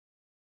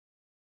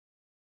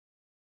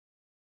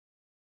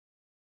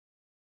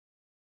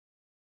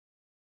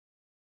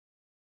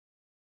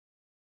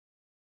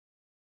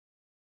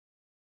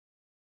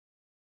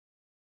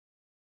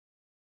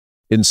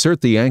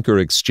Insert the anchor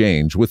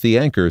exchange with the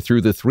anchor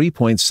through the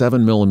 3.7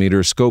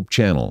 mm scope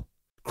channel.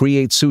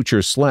 Create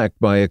suture slack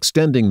by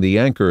extending the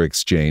anchor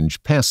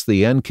exchange past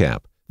the end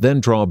cap,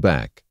 then draw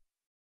back.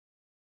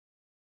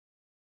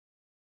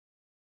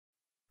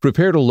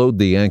 Prepare to load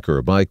the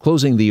anchor by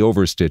closing the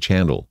overstitch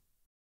handle.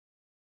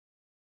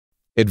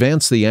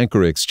 Advance the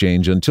anchor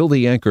exchange until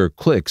the anchor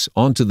clicks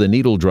onto the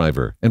needle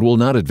driver and will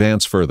not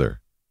advance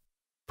further.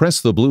 Press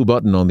the blue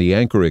button on the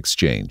anchor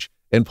exchange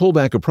and pull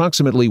back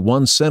approximately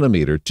 1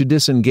 centimeter to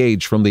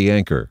disengage from the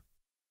anchor.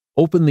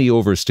 Open the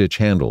overstitch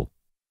handle.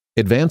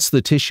 Advance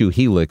the tissue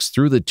helix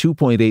through the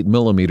 2.8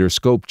 mm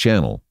scope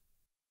channel.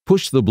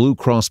 Push the blue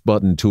cross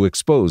button to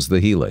expose the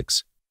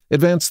helix.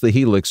 Advance the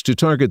helix to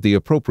target the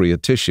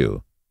appropriate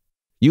tissue.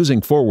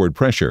 Using forward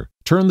pressure,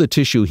 turn the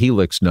tissue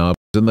helix knob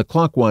in the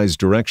clockwise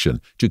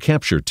direction to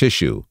capture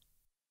tissue.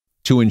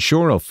 To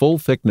ensure a full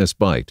thickness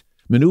bite,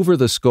 maneuver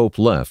the scope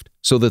left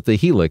so that the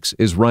helix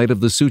is right of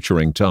the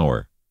suturing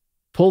tower.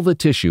 Pull the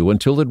tissue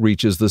until it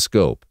reaches the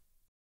scope.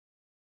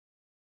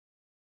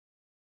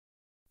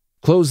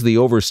 Close the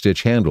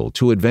overstitch handle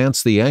to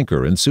advance the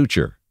anchor and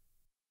suture.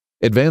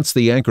 Advance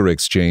the anchor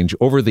exchange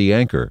over the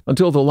anchor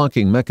until the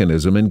locking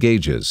mechanism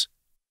engages.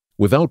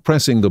 Without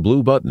pressing the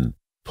blue button,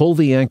 pull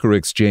the anchor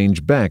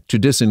exchange back to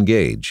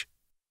disengage.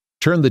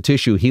 Turn the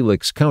tissue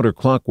helix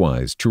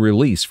counterclockwise to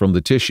release from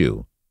the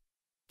tissue.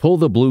 Pull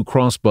the blue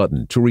cross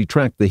button to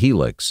retract the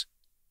helix.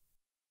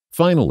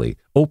 Finally,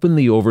 open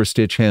the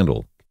overstitch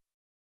handle.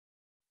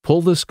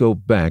 Pull the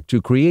scope back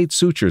to create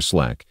suture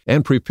slack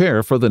and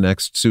prepare for the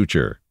next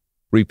suture.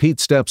 Repeat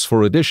steps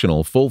for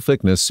additional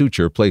full-thickness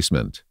suture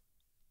placement.